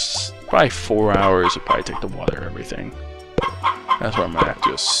the next probably 4 hours to probably take the water, everything. That's what I'm gonna have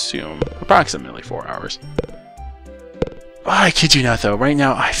to assume. Approximately 4 hours. Oh, I kid you not though, right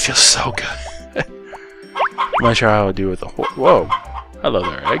now I feel so good. I'm not sure how I'll do with the whole. Whoa! Hello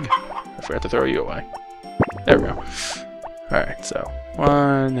there, egg. I forgot to throw you away. There we go. Alright, so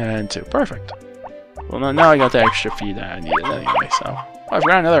 1 and 2. Perfect. Well, now I got the extra feed that I needed anyway, so. Oh, I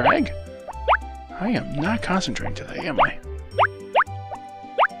forgot another egg. I am not concentrating today, am I?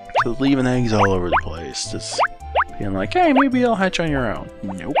 Just leaving eggs all over the place. Just being like, hey, maybe you'll hatch on your own.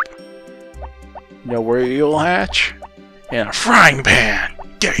 Nope. Know where you'll hatch? In a frying pan!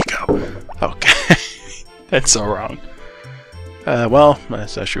 There you go. Okay. That's so wrong. Well,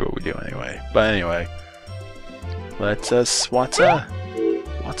 that's actually what we do anyway. But anyway. Let's what's the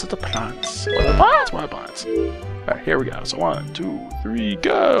plants? What are the plants? What are the plants? Alright, here we go. So 1, 2, 3,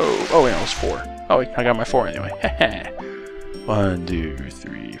 go! Oh wait, no, it's 4. Oh wait, I got my 4 anyway. 1, 2,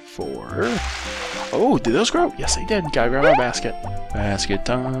 3, 4. Oh, did those grow? Yes, they did. Gotta grab my basket. Basket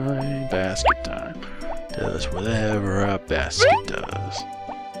time, basket time. Does whatever a basket does.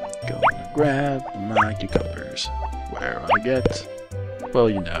 Gonna grab my cucumbers. Where I get, well,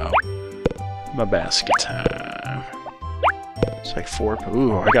 you know, my basket time. It's like 4.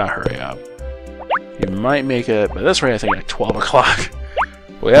 Ooh, I gotta hurry up. You might make it, but this rate I think like 12 o'clock.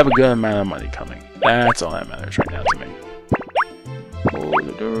 We have a good amount of money coming. That's all that matters right now to me. Hold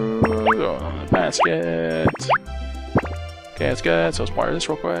the door, go on the basket. Okay, that's good. So let's wire this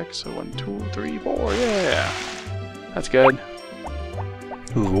real quick. So 1, 2, 3, 4. Yeah, that's good.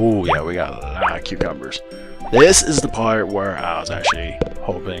 Ooh, yeah, we got a lot of cucumbers. This is the part where I was actually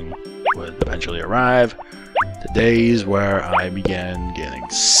hoping would eventually arrive. The days where I began getting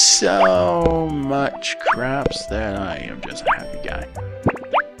so much crops that I am just a happy guy.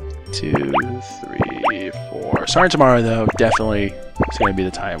 2, 3, 4. Starting tomorrow, though, definitely it's going to be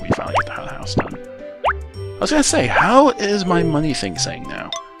the time we finally get the house done. I was going to say, how is my money thing saying now?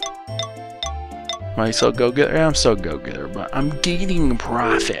 Am I still go-getter? I'm still go-getter, but I'm gaining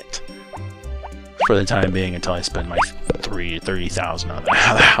profit for the time being until I spend my 30,000 on the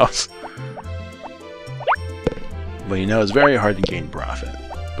house. But you know, it's very hard to gain profit.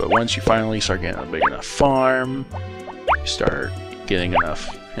 But once you finally start getting a big enough farm, you start getting enough,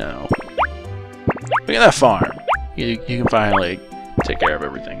 you know, big enough farm, you can finally take care of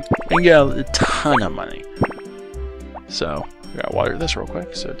everything and get a ton of money. So, I gotta water this real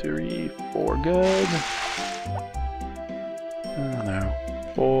quick. So 3, 4, good. Oh no,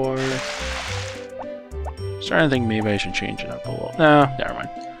 4. Starting to think maybe I should change it up a little. No, never mind.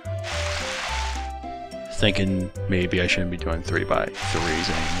 Thinking maybe I shouldn't be doing 3x3s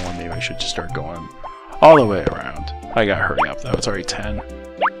anymore. Maybe I should just start going all the way around. I gotta hurry up though. It's already 10.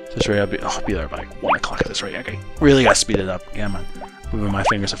 This rate, I'll be there by like 1 o'clock at this rate. Okay, really gotta speed it up. Yeah, man. Moving my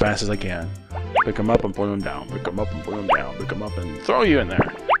fingers as fast as I can. Pick them up and put them down. Pick them up and put them down. Pick them up and throw you in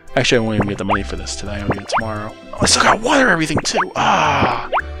there. Actually, I won't even get the money for this today. I'll get it tomorrow. Oh, I still gotta water everything too.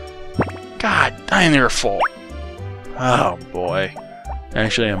 Ah, God, I'm near full. Oh boy.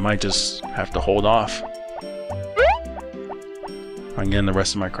 Actually, I might just have to hold off on getting the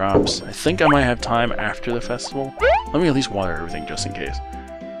rest of my crops. I think I might have time after the festival. Let me at least water everything just in case.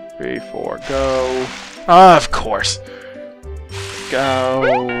 3, 4, go. Of course. Go.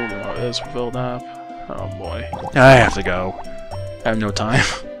 Oh, this filled up. Oh boy. I have to go. I have no time.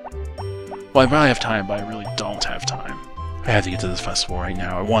 Well, I probably have time, but I really don't have time. I have to get to this festival right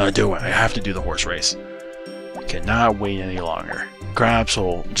now. I want to do it. I have to do the horse race. I cannot wait any longer. Crops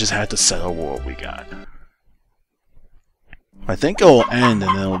will just have to settle what we got. I think it'll end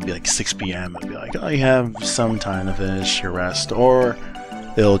and then it'll be like 6 p.m. It'll be like, oh, you have some time to finish your rest. Or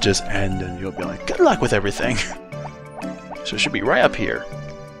it'll just end and you'll be like, good luck with everything. So it should be right up here.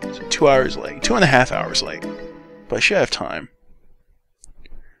 So 2 hours late. 2.5 hours late. But I should have time.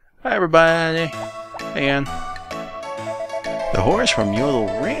 Hi everybody. Hey Ann. The horse from Yodel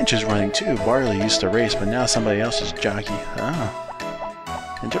Ranch is running too. Barley used to race, but now somebody else is jockey.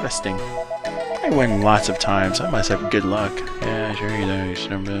 Ah. Interesting. I win lots of times. I must have good luck. Yeah, sure you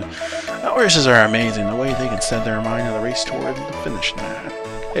do. The horses are amazing. The way they can set their mind on the race toward the finish line.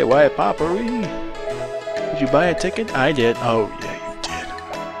 Hey, Wyatt Poppery. Did you buy a ticket? I did. Oh, yeah, you did.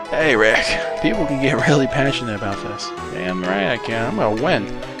 Hey, Rick. People can get really passionate about this. Damn right I can. I'm gonna win.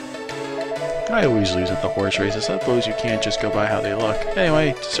 I always lose at the horse races. I suppose you can't just go by how they look. Anyway,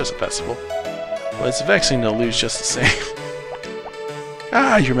 it's just a festival. But it's vexing to lose just the same.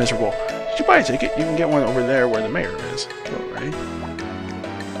 Ah, you're miserable. Did you buy a ticket, you can get one over there where the mayor is. Oh, right?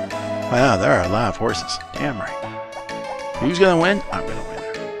 Wow, there are a lot of horses. Damn right. Who's gonna win? I'm gonna win.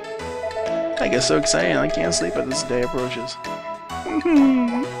 I get so excited I can't sleep as this day approaches.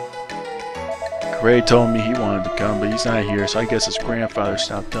 Gray told me he wanted to come, but he's not here, so I guess his grandfather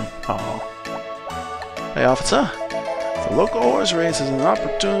stopped him. Oh. Hey, officer. The local horse race is an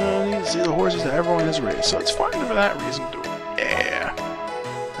opportunity to see the horses that everyone has raced, so it's fine for that reason too. Yeah.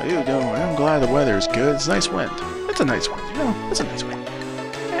 How you doing? I'm glad the weather is good. It's a nice wind. It's a nice wind, you know? It's a nice wind.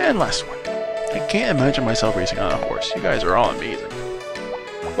 And last one. I can't imagine myself racing on a horse. You guys are all amazing.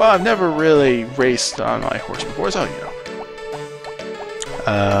 Well, I've never really raced on my horse before, so you know.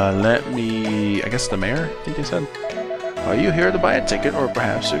 Let me... I guess the mayor, I think you said. Are you here to buy a ticket or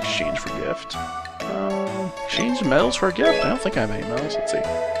perhaps to exchange for a gift? Exchange medals for a gift? I don't think I have any medals. Let's see.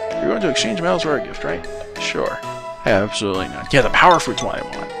 You're going to exchange medals for a gift, right? Sure. Absolutely not. Yeah, the power fruit's what I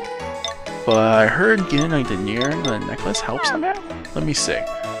want. But I heard getting like the necklace helps somehow? Let me see.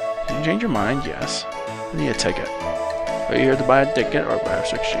 Did you change your mind? Yes. I need a ticket. Are you here to buy a ticket or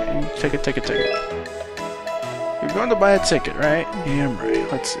perhaps exchange? Ticket. You're going to buy a ticket, right? Damn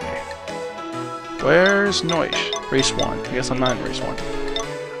right. Let's see. Where's Noish? Race 1. I guess I'm not in race 1.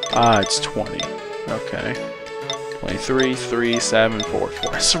 Ah, it's 20. Okay. 23, 3, 7, 4,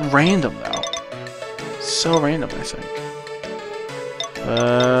 4. It's so random, though. So random, I think.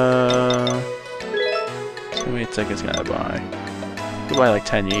 So many tickets can I buy? I'll buy like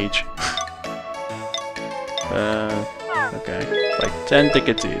 10 each. Okay. Like 10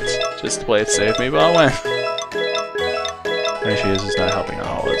 tickets each. Just to play it safe. Maybe I'll win. Actually, this is not helping at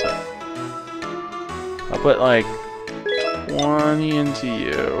all, is it? I'll put like 20 into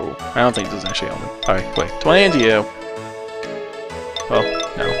you. I don't think this is actually helping. Alright, wait. 20 into you. Oh,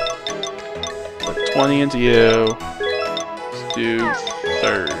 no. Put 20 into you. Let's do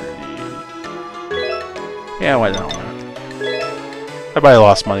 30. Yeah, why not? I probably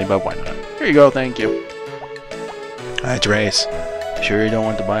lost money, but why not? Here you go, thank you. Alright, race. Sure you don't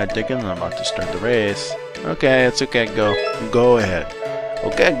want to buy a ticket? I'm about to start the race. Okay, it's okay, go ahead.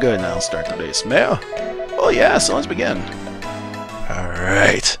 Okay, good, now I'll start the race. Mayor? Oh yeah, so let's begin.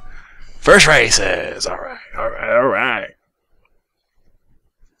 Alright. First races! Alright.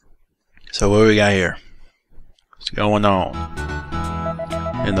 So what do we got here? What's going on?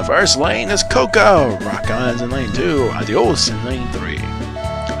 In the first lane is Coco. Rock On's in lane 2. Adios in lane 3.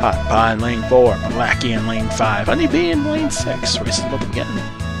 Hot Pie in lane 4. Malaki in lane 5. Honeybee in lane 6. Races up again.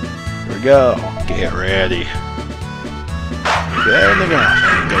 Here we go. Get ready. There they go.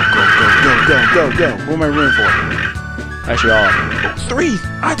 Go. What am I rooting for? Actually, all of them. 3!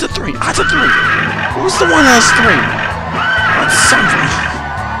 Odds of 3! Odds of 3! Who's the one that has 3? That's something.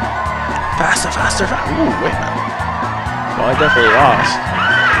 Faster. Ooh, wait a minute. Well, I definitely lost.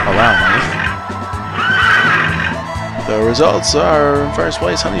 Oh, wow, money. The results are in first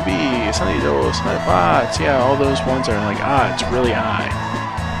place, Honeybee, Sunnydoors, Honeypots. Yeah, all those ones are like odds, really high.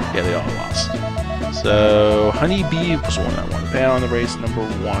 Yeah, they all lost. So, Honeybee was the one I won. The payout on the race number 1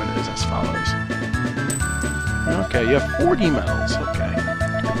 is as follows. Okay, you have 40 medals. Okay.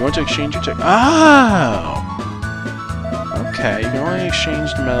 If you want to exchange your ticket. Oh! Okay, you can only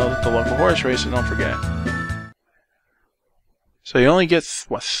exchange the medals at the local horse race, and don't forget. So you only get,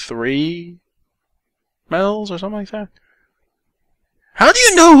 what, 3 medals or something like that? How do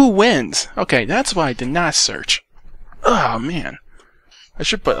you know who wins? Okay, that's why I did not search. Oh, man. I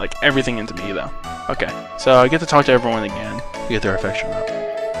should put, like, everything into me, though. Okay, so I get to talk to everyone again. Get their affection up.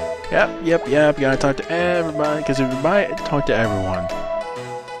 Yep. You gotta talk to everybody, because if you buy it, talk to everyone.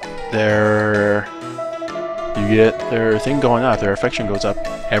 You get their thing going up, their affection goes up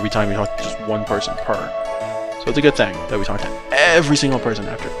every time you talk to just one person per. So it's a good thing that we talk to every single person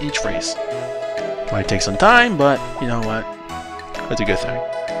after each race. Might take some time, but you know what? That's a good thing.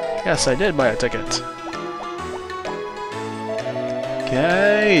 Yes, I did buy a ticket.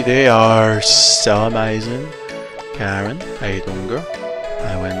 Okay, they are so amazing. Karen, how you doing, girl?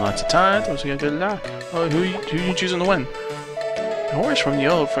 I win lots of times, so you got good luck. Oh, who you choosing to win? The horse from the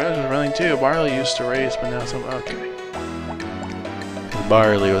old friends was running too. Barley used to race, but now some. Okay.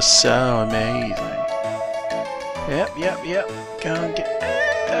 Barley was so amazing. Yep. Gonna get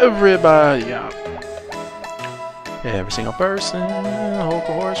everybody up. Every single person.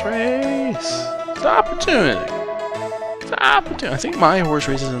 Local horse race. It's the opportunity. I think my horse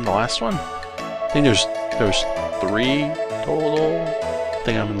race is in the last one. I think there's 3 total. I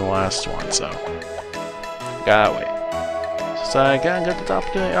think I'm in the last one, so gotta wait. So I gotta get the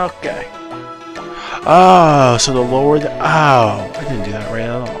opportunity. Okay. Oh, so the lower the... Oh, I didn't do that right at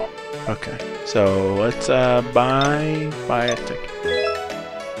all. Okay. So let's buy a ticket.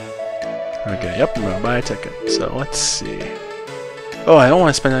 Okay, yep, I'm gonna buy a ticket. So let's see. Oh, I don't want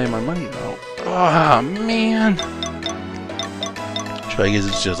to spend any of my money though. Oh man. Should I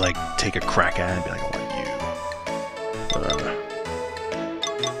just like take a crack at it and be like, I want you?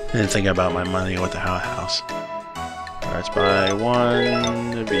 Didn't think about my money with the house. Alright, let's buy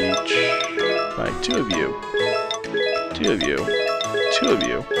one of each. Buy two of you. Two of you. Two of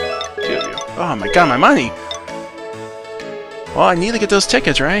you. Two of you. Oh my god, my money! Well, I need to get those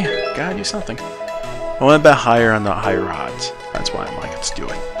tickets, right? Gotta do something. I want to bet higher on the higher odds. That's why I'm like, let's do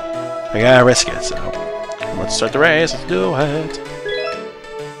it. I gotta risk it, so let's start the race. Let's do it.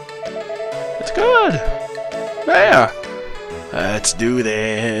 It's good. Yeah. Let's do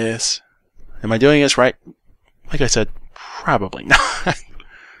this. Am I doing this right? Like I said, probably not.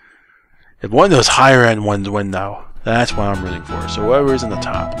 If one of those higher end ones win, though, that's what I'm rooting for. So whoever's in the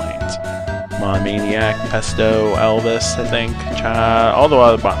top lanes. Come on, Maniac, Pesto, Elvis, I think, all the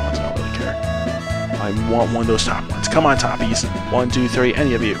other bottom ones, I don't really care. I want one of those top ones. Come on, toppies. 1, 2, 3,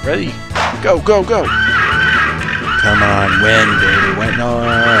 any of you. Ready? Go, go, go! Come on, win, baby. Win.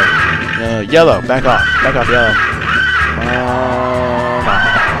 No. Yellow, back off. Back off, yellow.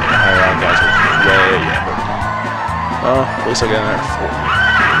 Alright, guys, way ahead. Oh, at least I got another 40.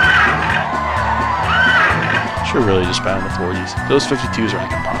 Should really just battle the 40s. Those 52s are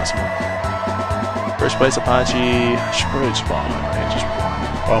like impossible. First place Apache. I should probably just bomb it, right? Just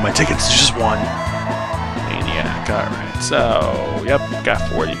one. Oh, my tickets, just one. Maniac. Alright, so, yep, got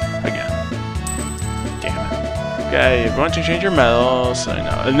 40 again. Damn it. Okay, if you want to change your medals,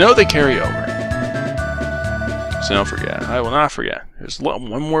 I know they carry over. So don't forget. I will not forget. There's one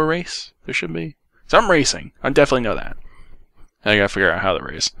more race. There should be. So I'm racing. I definitely know that. I gotta figure out how to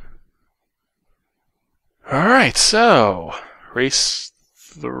race. Alright, so race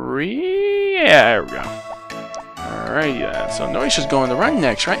 3. Yeah, there we go. Alright, yeah. So Noisha's going to run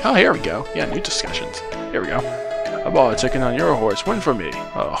next, right? Oh, here we go. Yeah, new discussions. Here we go. I bought a ticket on your horse. Win for me.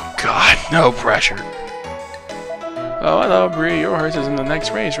 Oh, God. No pressure. Oh, hello, Bree. Your horse is in the next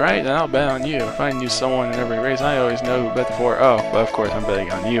race, right? Then I'll bet on you. If I knew someone in every race, I always know who bet the for. Oh, but of course I'm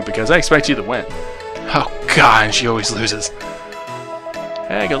betting on you because I expect you to win. Oh, God, and she always loses.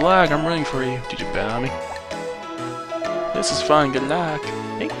 Hey, good luck. I'm rooting for you. Did you bet on me? This is fun. Good luck.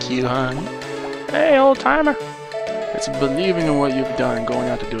 Thank you, hon. Hey, old timer. It's believing in what you've done and going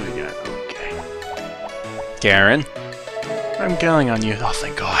out to do it again. Okay. Karen. I'm counting on you. Oh,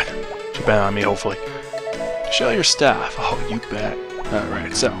 thank God. You bet on me, hopefully. Show your stuff. Oh, you bet.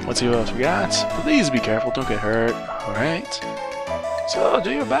 Alright, so let's see what else we got. Please be careful, don't get hurt. Alright. So,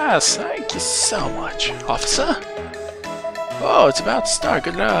 do your best. Thank you so much, officer. Oh, it's about to start.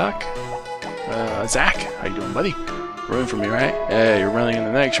 Good luck. Zach, how you doing, buddy? Rooting for me, right? Hey, you're running in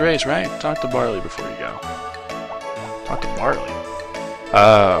the next race, right? Talk to Barley before you go. Talk to Barley?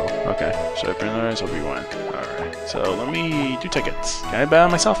 Oh, okay. So if you're in the race, hope you win. Alright, so let me do tickets. Can I bet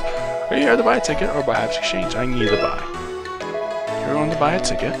on myself? Are you here to buy a ticket or perhaps exchange? I need to buy. You're going to buy a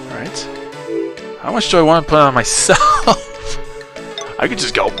ticket, right? How much do I want to put on myself? I could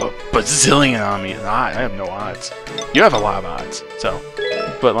just go bazillion on me. I have no odds. You have a lot of odds. So,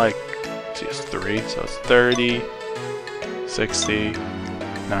 but like, see, it's 3, so it's 30, 60,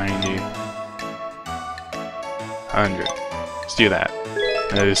 90, 100. Let's do that.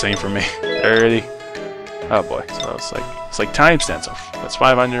 And do the same for me. 30. Oh boy, so it's like times 10, so that's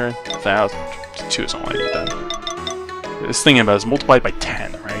 500, 1,000, 2 is only done. This thing about is multiplied by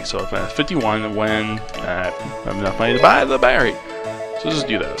 10, right? So if I have 51, when I have enough money to buy the battery. So let's just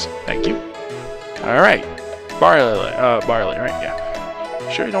do those. Thank you. Alright. Barley, right? Yeah.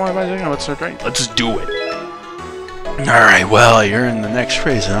 Sure you don't want to buy the thing? Let's start right. Let's just do it. Alright, well, you're in the next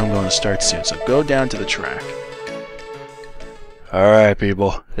race and I'm going to start soon, so go down to the track. Alright,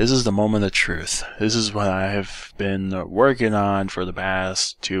 people, this is the moment of truth. This is what I have been working on for the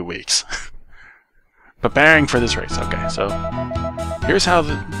past 2 weeks. Preparing for this race. Okay, so here's how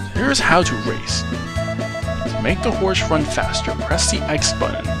to race. To make the horse run faster, press the X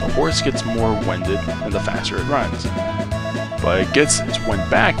button. The horse gets more winded and the faster it runs. But it gets its wind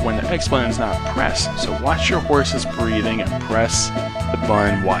back when the X button is not pressed. So watch your horse's breathing and press the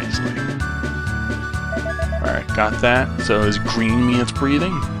button wisely. Alright, got that? So does green mean it's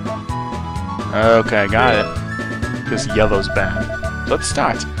breathing? Okay, got it. Because yellow's bad. So let's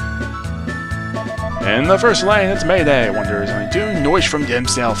start. In the first lane, it's Mayday. Wonder is only 2. Noise from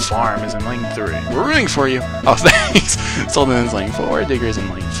Dimsdale Farm is in lane 3. We're rooting for you. Oh, thanks. Sullivan is lane 4. Digger is in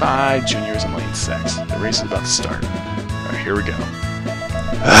lane 5. Junior is in lane 6. The race is about to start. Alright, here we go.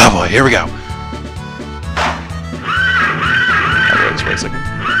 Oh boy, here we go. Okay, let's wait a second.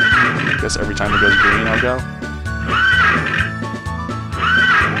 I guess every time it goes green, I'll go.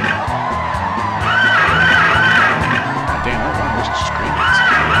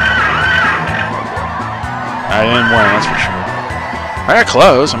 I didn't win, that's for sure. I got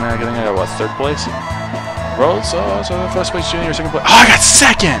close. I mean, I think I got, what, 3rd place? Rolled, so first place junior, 2nd place. Oh, I got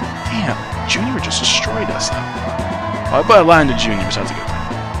 2nd! Damn, junior just destroyed us, though. Well, but I landed junior, so that's a good thing.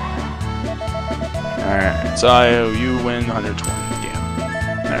 Alright, so you win 120.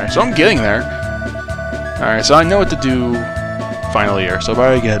 Damn. Alright, so I'm getting there. Alright, so I know what to do final year. So if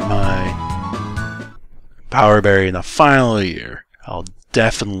I get my Power Berry in the final year, I'll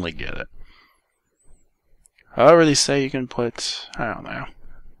definitely get it. However they say you can put, I don't know. I'm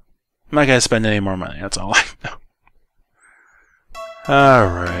not gonna spend any more money, that's all I know.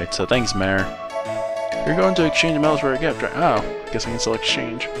 Alright, so thanks, Mayor. You're going to exchange medals for a gift, right? Oh, I guess I can still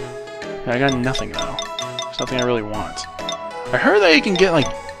exchange. Yeah, I got nothing though. There's nothing I really want. I heard that you can get like,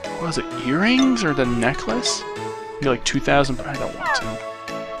 what was it, earrings or the necklace? You get like 2,000, but I don't want to.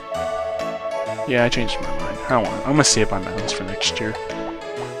 Yeah, I changed my mind. I don't want it. I'm gonna save my medals for next year.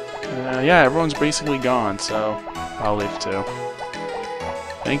 Yeah, everyone's basically gone, so I'll leave too.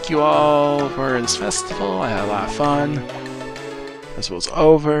 Thank you all for this festival. I had a lot of fun. Festival's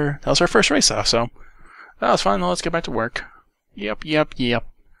over. That was our first race off, so that was fun. Now let's get back to work. Yep.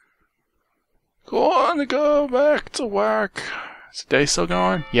 Going to go back to work. Is the day still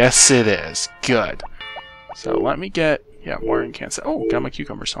going? Yes, it is. Good. So let me get... Yeah, Warren can't say... Oh, got my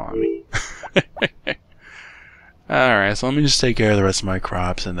cucumber still on me. Alright, so let me just take care of the rest of my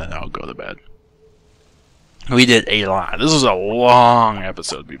crops and then I'll go to bed. We did a lot. This was a long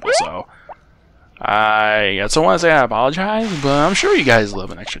episode, people, so... I also want to say I apologize, but I'm sure you guys love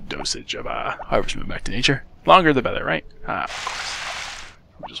an extra dosage of Harvest Moon Back to Nature. Longer the better, right? Of course.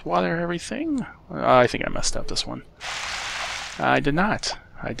 I'll just water everything. I think I messed up this one. I did not.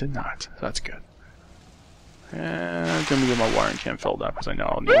 So that's good. And I'm going to get my watering can filled up, because I know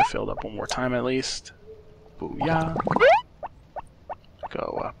I'll need it filled up one more time at least. Booyah.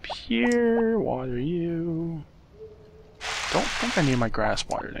 Go up here, water you. Don't think I need my grass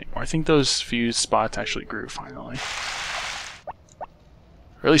watered anymore. I think those few spots actually grew finally.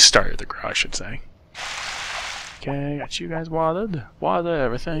 Or at least started to grow, I should say. Okay, got you guys watered. Water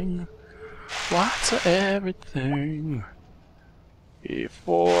everything. Water everything.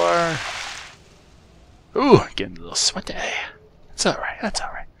 Before... Ooh, getting a little sweaty. That's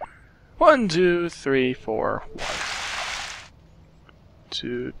alright. 1, 2, 3, 4, water.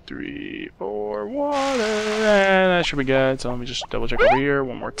 2, 3, 4, water, and that should be good. So let me just double check over here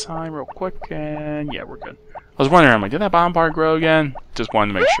one more time real quick, and yeah, we're good. I was wondering, I'm like, did that bottom part grow again? Just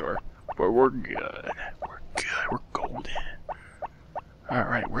wanted to make sure. But we're good. We're golden.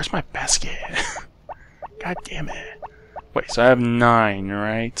 Alright, where's my basket? God damn it. Wait, so I have 9,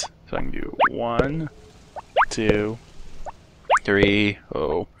 right? So I can do 1, 2, 3,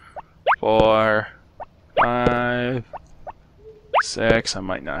 4, 5, 6. I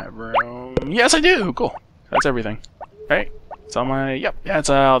might not have room. Yes, I do! Cool. That's everything. Right? It's on my... Yep, yeah, it's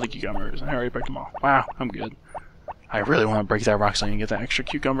all the cucumbers. I already picked them all. Wow, I'm good. I really want to break that rock so I can get that extra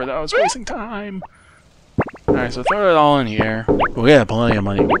cucumber that I was wasting time. Alright, so throw it all in here. We'll get plenty of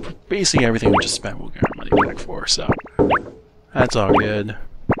money. Basically everything we just spent we'll get our money back for, so... That's all good.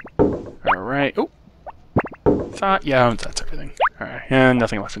 Alright. Oh! Yeah, that's everything. Alright, and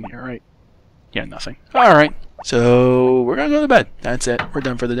nothing left in here, right? Yeah, nothing. Alright. So, we're gonna go to bed. That's it. We're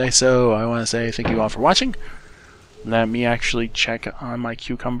done for the day. So, I want to say thank you all for watching. Let me actually check on my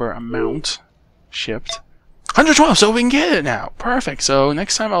cucumber amount. Shipped. 112, so we can get it now. Perfect. So,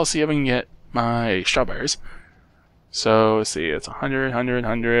 next time I'll see if I can get my strawberries. So, let's see. It's 100, 100,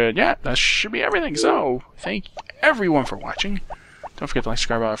 100. Yeah, that should be everything. So, thank everyone for watching. Don't forget to like,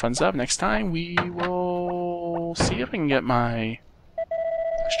 subscribe, all that fun stuff. Next time, we will see if I can get my...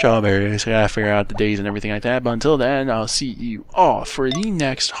 strawberries. I gotta figure out the days and everything like that. But until then, I'll see you all for the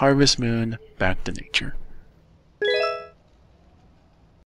next Harvest Moon Back to Nature.